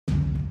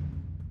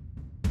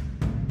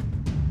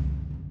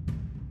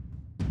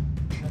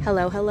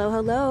Hello, hello,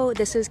 hello.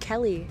 This is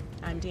Kelly.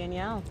 I'm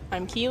Danielle.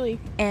 I'm Keely.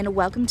 And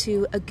welcome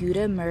to a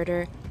Gouda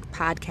Murder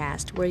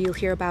podcast, where you'll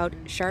hear about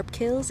sharp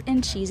kills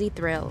and cheesy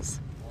thrills.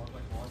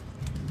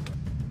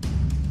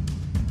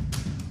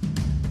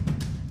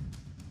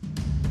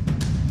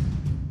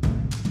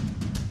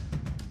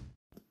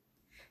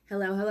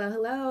 Hello, hello,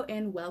 hello,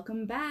 and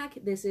welcome back.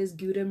 This is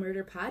Gouda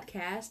Murder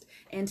Podcast,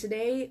 and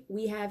today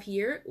we have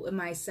here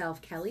myself,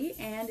 Kelly,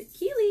 and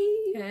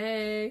Keely.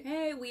 Hey.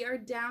 Hey, we are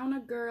down a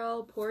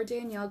girl. Poor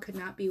Danielle could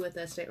not be with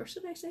us today. Or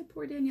should I say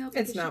poor Danielle?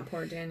 It's not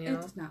poor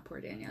Danielle. It's not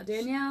poor Danielle.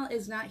 Danielle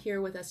is not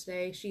here with us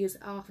today. She is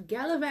off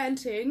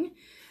gallivanting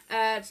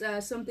at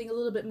something a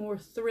little bit more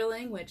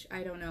thrilling, which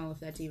I don't know if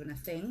that's even a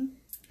thing.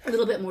 A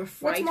little bit more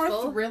frightful. What's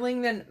more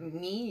thrilling than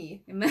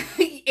me?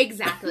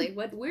 Exactly.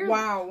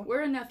 Wow.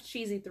 We're enough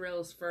cheesy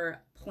thrills for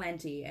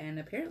plenty. And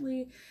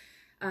apparently,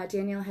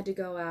 Danielle had to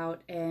go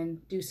out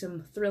and do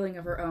some thrilling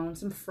of her own,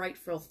 some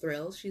frightful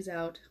thrills. She's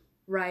out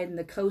riding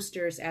the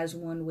coasters, as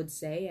one would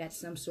say, at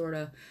some sort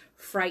of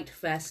fright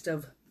fest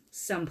of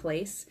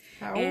someplace.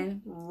 How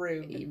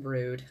rude.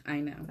 Rude,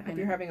 I know. I hope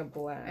you're having a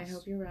blast. I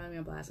hope you're having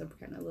a blast. I'm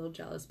kind of a little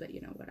jealous, but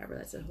whatever.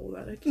 That's a whole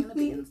other can of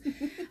beans.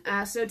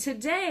 So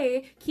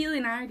today, Keely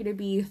and I are going to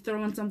be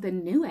throwing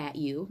something new at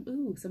you.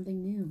 Ooh,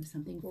 something new,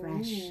 something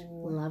fresh.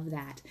 Ooh. Love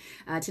that.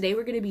 Today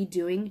we're going to be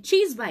doing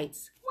cheese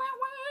bites.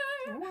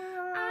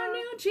 Our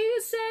new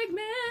cheese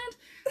segment.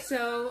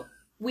 So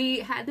we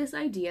had this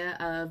idea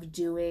of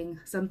doing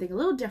something a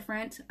little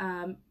different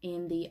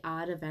in the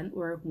odd event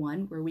where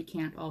we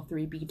can't all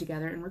three be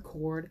together and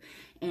record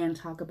and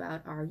talk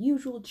about our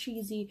usual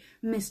cheesy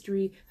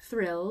mystery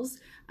thrills,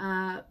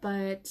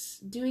 but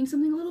doing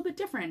something a little bit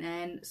different.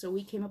 And so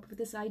we came up with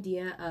this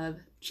idea of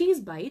cheese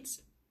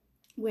bites,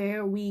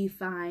 where we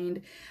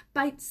find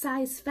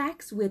bite-sized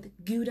facts with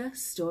Gouda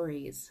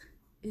stories.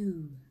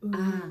 Ooh.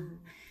 Ah.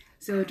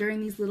 So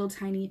during these little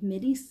tiny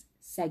mini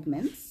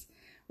segments,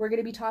 we're going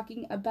to be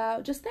talking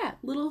about just that,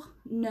 little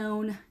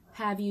known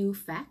have-you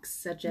facts,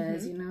 such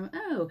as,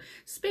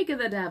 speak of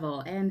the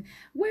devil, and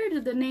where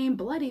did the name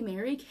Bloody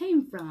Mary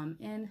came from,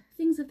 and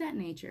things of that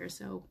nature.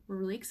 So we're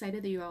really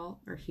excited that you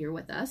all are here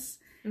with us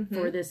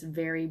for this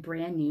very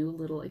brand new,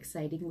 little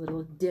exciting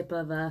little dip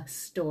of a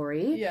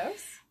story.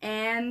 Yes.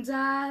 And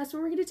that's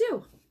what we're going to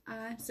do.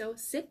 So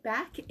sit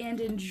back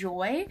and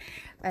enjoy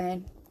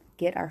and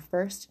get our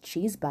first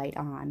cheese bite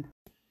on.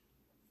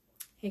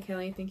 Hey,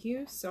 Kelly, thank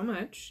you so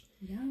much.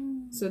 Yes.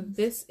 So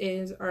this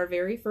is our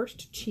very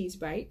first cheese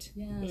bite.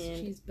 Yes,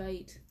 cheese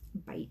bite.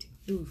 Bite.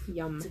 Oof,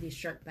 yum. To be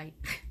sharp bite.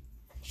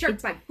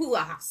 Sharp bite.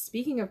 Hoo-ah.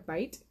 Speaking of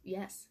bite,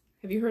 Yes.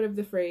 have you heard of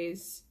the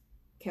phrase,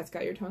 cat's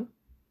got your tongue?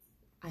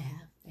 I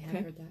have. I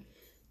have heard that.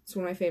 It's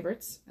one of my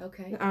favorites.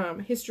 Okay.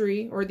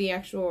 History, or the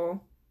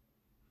actual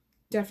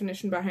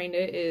definition behind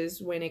it, is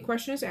when a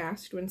question is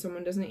asked, when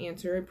someone doesn't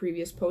answer a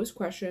previous posed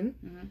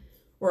question,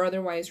 or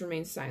otherwise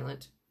remains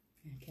silent.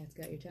 Yeah, cat's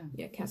got your tongue.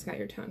 Yeah, cat's got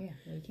your tongue. Yeah,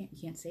 well, you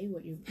can't say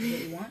what you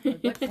want.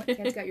 Like, what?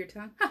 Cat's got your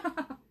tongue?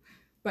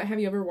 But have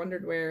you ever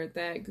wondered where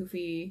that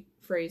goofy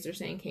phrase they're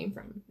saying came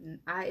from?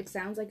 It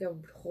sounds like a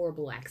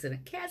horrible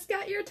accident. Cat's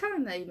got your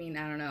tongue. I mean,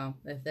 I don't know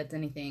if that's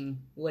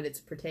anything what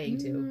it's pertaining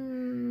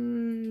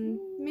to.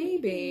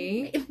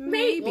 Maybe.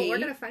 Well, we're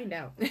gonna find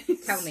out.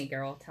 Tell me,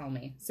 girl. Tell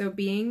me. So,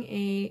 being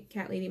a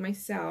cat lady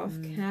myself,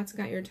 cat's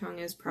got your tongue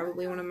is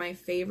probably one of my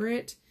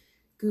favorite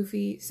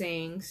goofy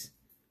sayings.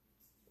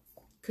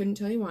 Couldn't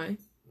tell you why.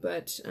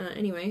 But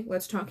anyway,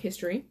 let's talk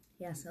history.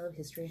 Yes, I love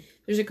history.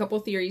 There's a couple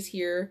theories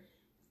here.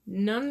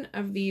 None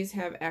of these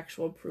have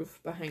actual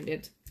proof behind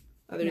it,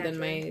 other than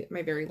my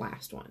very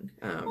last one.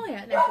 Oh,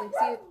 yeah, naturally.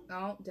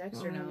 See,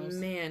 Dexter knows. Oh,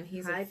 man,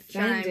 he's offended.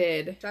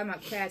 offended. Talking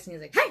about cats, and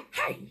he's like,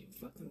 Hey!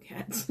 Fuck them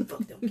cats.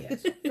 fuck them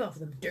cats. Fuck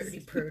them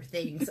dirty purr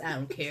things. I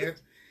don't care.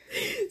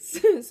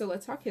 So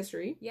let's talk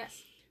history.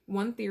 Yes.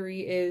 One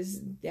theory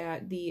is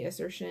that the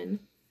assertion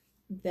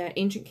that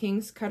ancient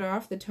kings cut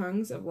off the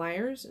tongues of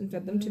liars and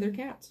fed them to their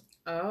cats.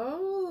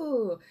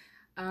 Oh,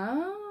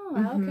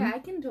 okay. I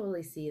can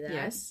totally see that.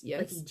 Yes.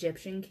 Like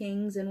Egyptian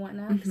kings and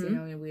whatnot. Because,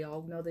 we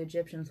all know the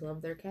Egyptians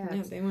love their cats.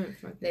 Yeah, they went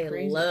fucking They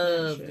crazy.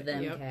 loved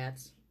them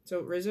cats.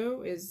 So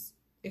Rizzo is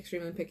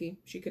extremely picky.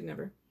 She could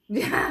never.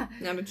 Yeah.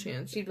 Not a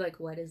chance. She'd be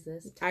like, what is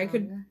this? I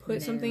could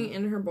put something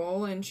in her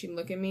bowl and she'd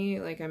look at me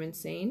like I'm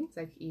insane. It's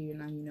like, you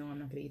know I'm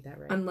not going to eat that,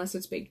 right? Unless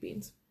it's baked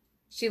beans.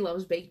 She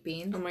loves baked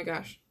beans. Oh my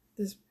gosh.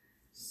 This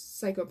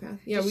psychopath.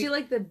 Yeah. Does she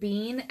like the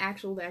bean, the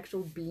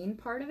actual bean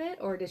part of it,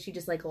 or does she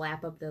just like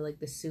lap up the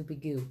soupy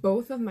goo?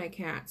 Both of my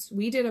cats.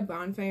 We did a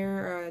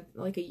bonfire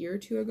like a year or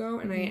two ago,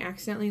 and I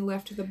accidentally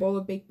left the bowl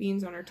of baked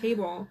beans on our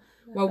table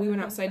while we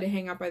went outside to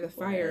hang out by the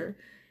fire.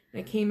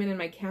 And I came in, and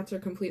my cats are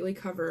completely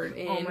covered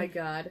in oh my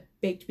god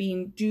baked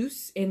bean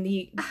juice, and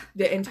the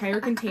entire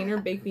container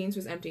of baked beans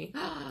was empty.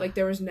 Like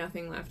there was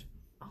nothing left.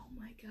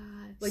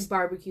 Like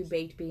barbecue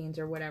baked beans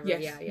or whatever.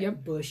 Yes. Yeah.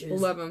 Yep.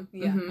 Bushes. Love them.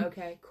 Yeah.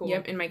 Okay. Cool.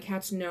 Yep. And my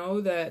cats know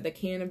the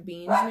can of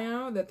beans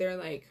now that they're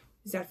like,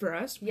 is that for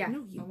us? Yeah.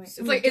 No, you. It's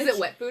like, is it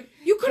wet food?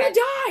 You could have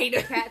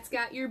died. Cat's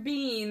got your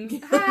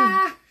beans.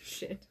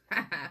 Shit.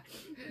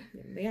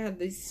 They had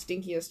the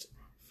stinkiest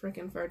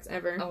freaking farts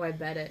ever. Oh, I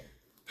bet it.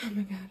 Oh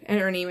my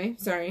god. Or anyway,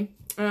 sorry.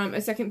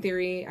 A second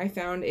theory I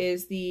found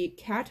is the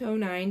cat o'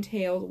 nine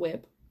tailed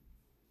whip.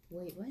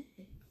 Wait, what?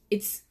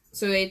 It's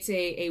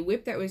a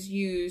whip that was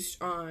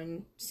used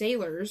on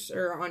sailors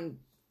or on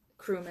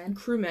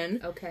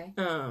crewmen. Okay.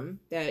 That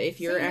if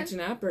you're Seamen? acting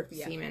up or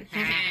Yeah. seamen.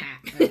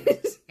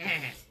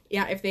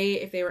 Yeah, if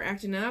they were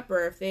acting up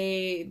or if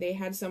they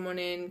had someone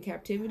in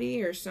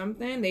captivity or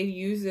something, they'd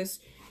use this.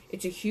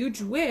 It's a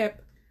huge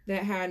whip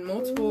that had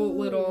multiple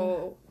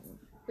little.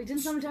 Wait,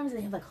 didn't sometimes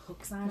they have like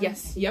hooks on it?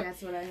 Yes. Yep.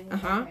 That's what I mean.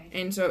 Okay.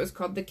 And so it was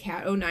called the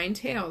cat o' nine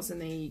tails,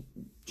 and they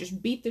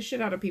just beat the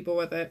shit out of people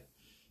with it,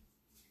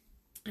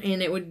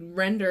 and it would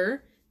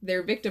render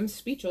their victims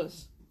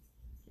speechless.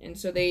 And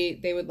so they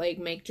would like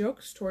make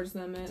jokes towards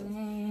them.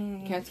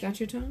 Cat's got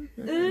your tongue.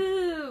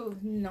 Ooh,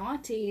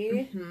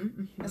 naughty.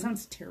 Mm-hmm. That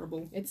sounds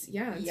terrible. It's it's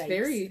Yikes.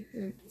 very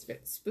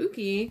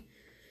spooky.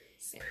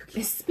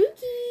 It's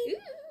spooky. Ooh.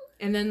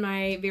 And then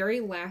my very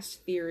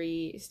last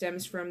theory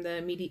stems from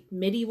the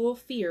medieval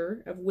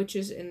fear of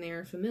witches and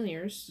their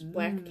familiars,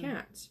 black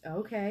cats.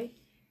 Okay.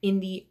 In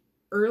the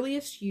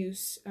earliest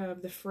use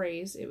of the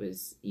phrase, it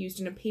was used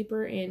in a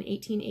paper in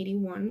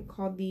 1881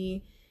 called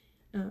the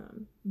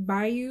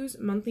Bayou's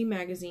Monthly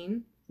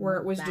Magazine, where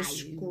it was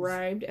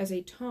described as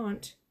a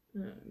taunt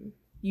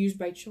used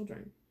by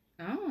children.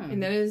 Oh.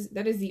 And that is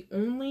the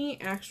only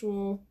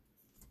actual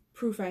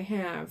proof I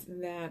have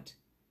that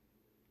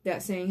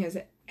saying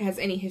has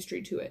any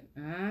history to it.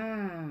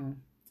 Oh.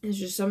 It's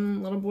just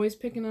some little boys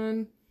picking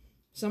on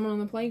someone on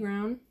the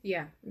playground.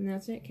 Yeah. And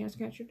that's it. Cat's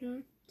got your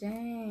tongue.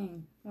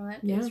 Dang. Well,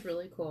 that is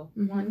really cool.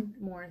 Mm-hmm. One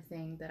more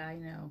thing that I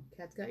know.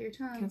 Cat's got your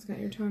tongue. Cat's got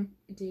your tongue.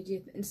 Did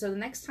you? And so the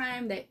next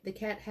time that the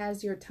cat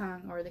has your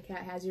tongue or the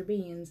cat has your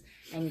beans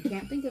and you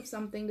can't think of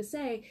something to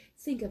say,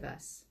 think of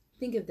us.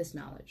 Think of this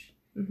knowledge.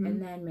 Mm-hmm.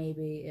 And then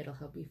maybe it'll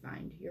help you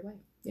find your way.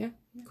 Yeah.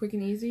 Quick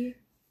and easy.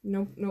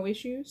 No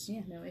issues.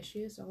 Yeah, no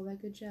issues. All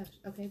that good stuff.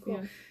 Okay, cool.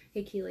 Yeah.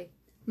 Hey, Keely.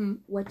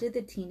 What did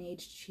the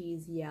teenage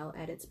cheese yell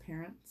at its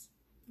parents?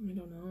 I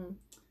don't know.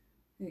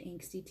 An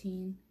angsty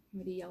teen.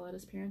 What did he yell at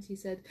his parents? He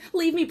said,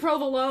 "Leave me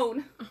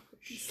provolone."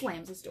 He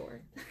slams his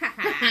door.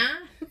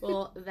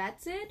 Well,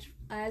 that's it.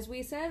 As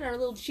we said, our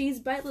little cheese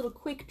bite, little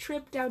quick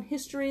trip down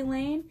history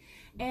lane.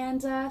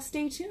 And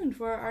stay tuned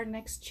for our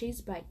next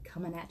cheese bite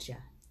coming at ya.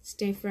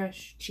 Stay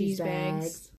fresh. Cheese bags.